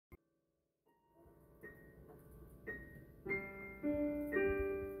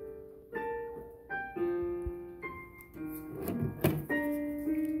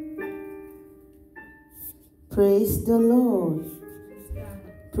Praise the Lord.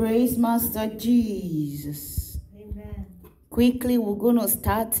 Praise Master Jesus. Amen. Quickly, we're going to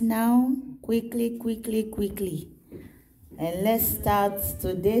start now. Quickly. And let's start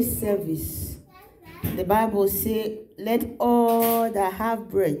today's service. The Bible says, let all that have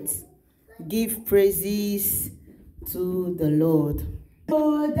breath give praises to the Lord.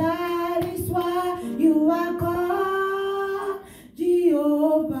 Oh, that is why you are called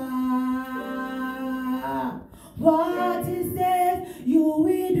Jehovah. What He says you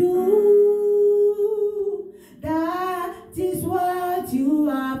will do, that is what you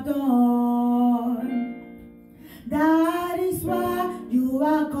have done. That is why you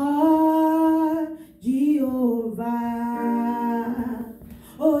are called Jehovah.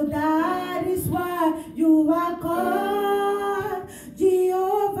 Oh, that is why you are called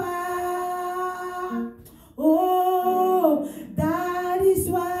Jehovah. Oh, that is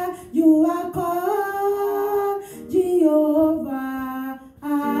why you are called Jehovah.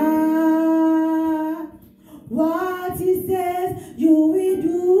 What He says you will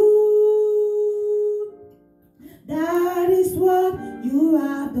do, that is what you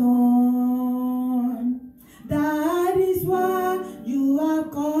have done. That is why you are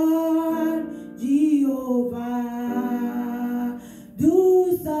called Jehovah.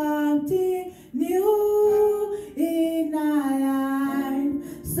 Do something new in our life.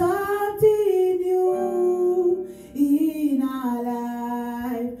 Something new in our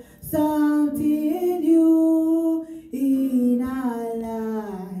life. Something new in our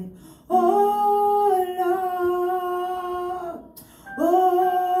life. Oh Lord,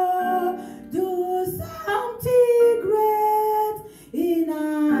 oh, do something great in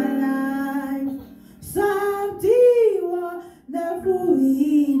our life. Something wonderful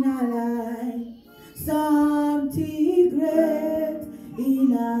in our life. Something great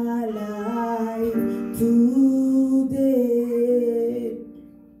in our life today.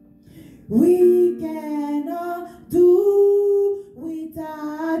 We cannot do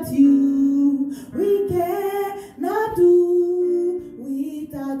without you. We cannot do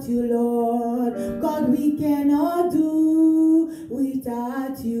without you, Lord. God, we cannot do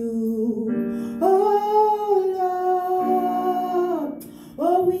without you. Oh, Lord.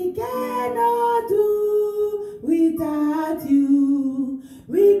 Oh, we cannot do without you.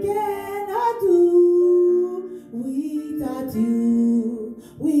 We cannot do without you.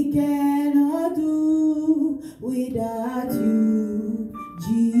 We cannot do without you,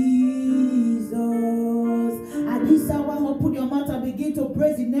 Jesus. At this hour, open your mouth and begin to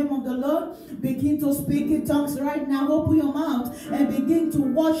praise the name of the Lord. Begin to speak in tongues right now. Open your mouth and begin to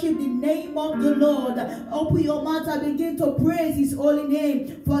worship the name of the Lord. Open your mouth and begin to praise His holy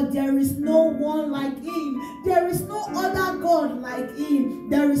name. For there is no one like Him. There is no other God like Him.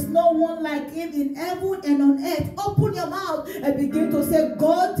 There is no one like Him in heaven and on earth. Open your mouth and begin to say,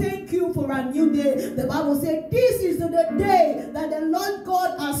 God, thank you for a new day. The Bible said, this is the day that the Lord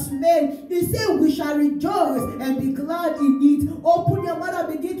God has made. He said, we shall rejoice and be glad in it. Open your mouth and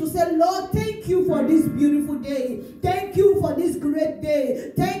begin to say, Lord, thank you for this beautiful day. Thank you for this great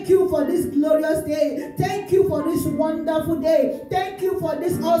day. Thank you for this glorious day. Thank you for this wonderful day. Thank you for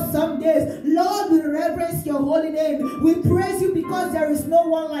this awesome days. Lord, we reverence your holy name. We praise you because there is no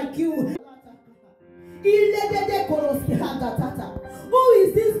one like you. Who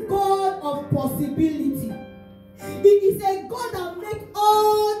is this God of possibility? He is a God that makes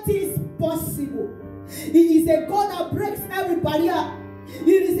all things possible. He is a God that breaks every barrier.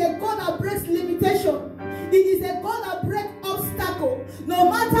 He is a God that breaks limitation. He is a God that breaks obstacle. No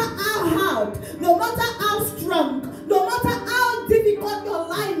matter how hard, no matter how strong, no matter how difficult your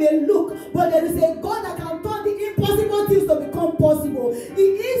life may look, but there is a God that can turn the impossible things to become possible. He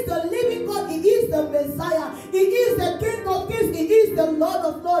is the living God. He is the Messiah. He is the King of Kings. He is the Lord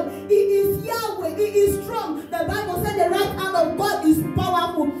of Lords. He is Yahweh. He is strong. The Bible said the right hand of God is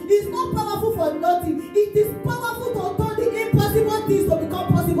powerful. It's not powerful for nothing. It is powerful to turn the impossible things to become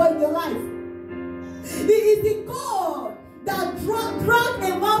possible in your life. He is the God that dragged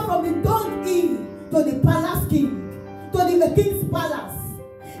a man from the donkey to the palace king, to the king's palace.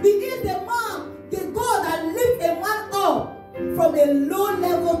 He is the man, the God that lifts a man up from a low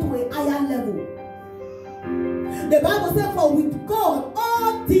level to a higher level. The Bible says, for with God,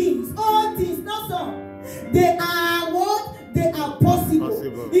 all things, not some, they are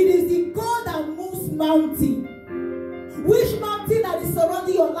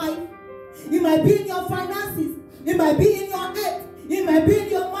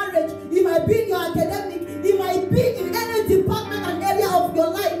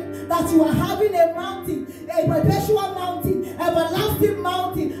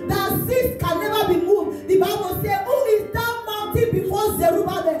before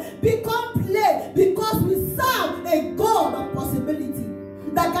Zerubbabel become play because we serve a God of possibility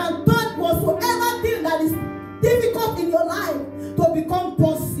that can turn whatsoever thing that is difficult in your life to become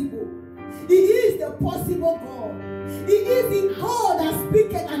possible. He is the possible God. He is the God that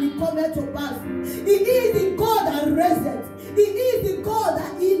speaketh and it cometh to pass. He is the God that raiseth. He is the God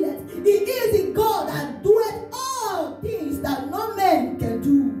that healeth. He is the God that doeth all things that no man can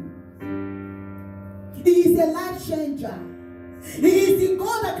do. He is a life changer. He is the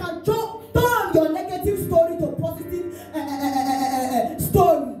God that can turn your negative story to positive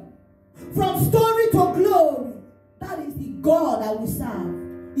story. From story to glory. That is the God that we serve.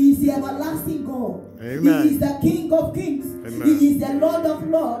 He is the everlasting God. Amen. He is the King of kings. Amen. He is the Lord of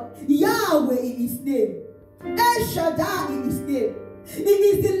lords. Yahweh in his name. El Shaddai in his name. He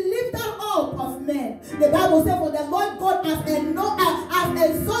is the lifter up of men. The Bible says, for the Lord God has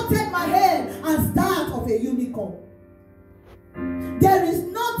exalted my head as that of a unicorn. There is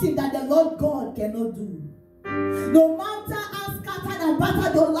nothing that the Lord God cannot do. No matter how scattered and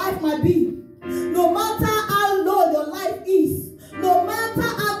battered your life might be, no matter how low your life is, no matter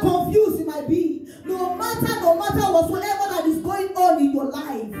how confused you might be, no matter whatsoever that is going on in your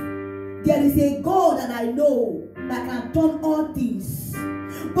life, there is a God that I know that can turn all things.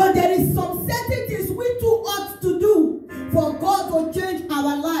 But there is some certain things we too ought to do for God to change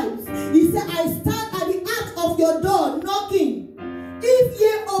our lives. He said, I stand at the arch of your door knocking. If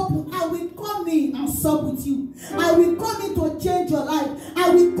ye open, I will come in and sup with you. I will come in to change your life.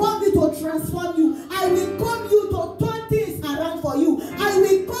 I will come in to transform you. I will come in to turn things around for you. I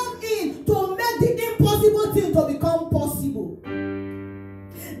will come in to make the impossible thing to become possible.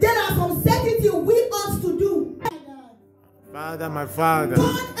 There are some certain things we ought to do. Father, my Father.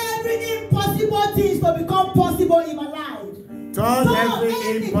 Turn every impossible thing to become possible in my life. Turn every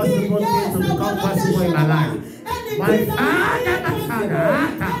impossible thing to become possible in my life. My Father, my Father.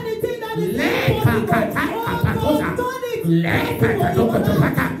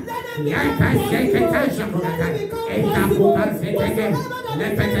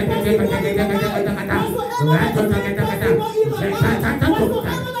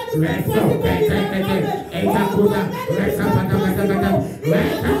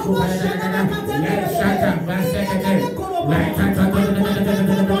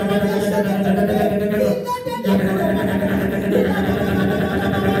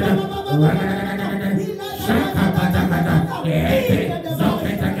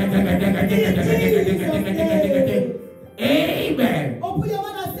 Amen. Open your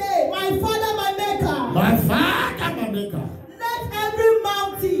mouth and say, my Father, my Maker. My Father, my Maker. Let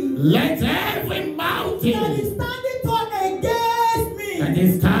every mountain that is standing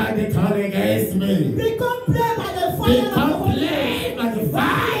tall against me become plain by the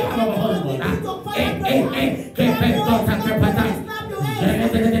fire of the Holy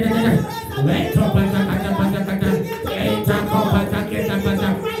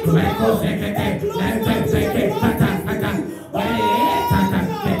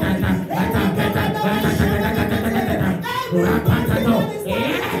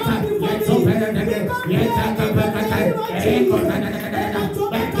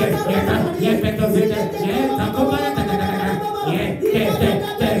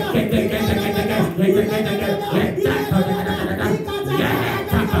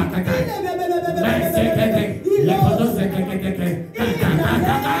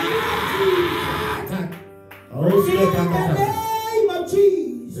In the name of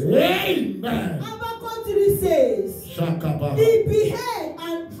Jesus. Amen. Our country says, He beheld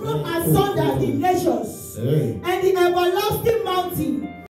and drove asunder the nations, and the everlasting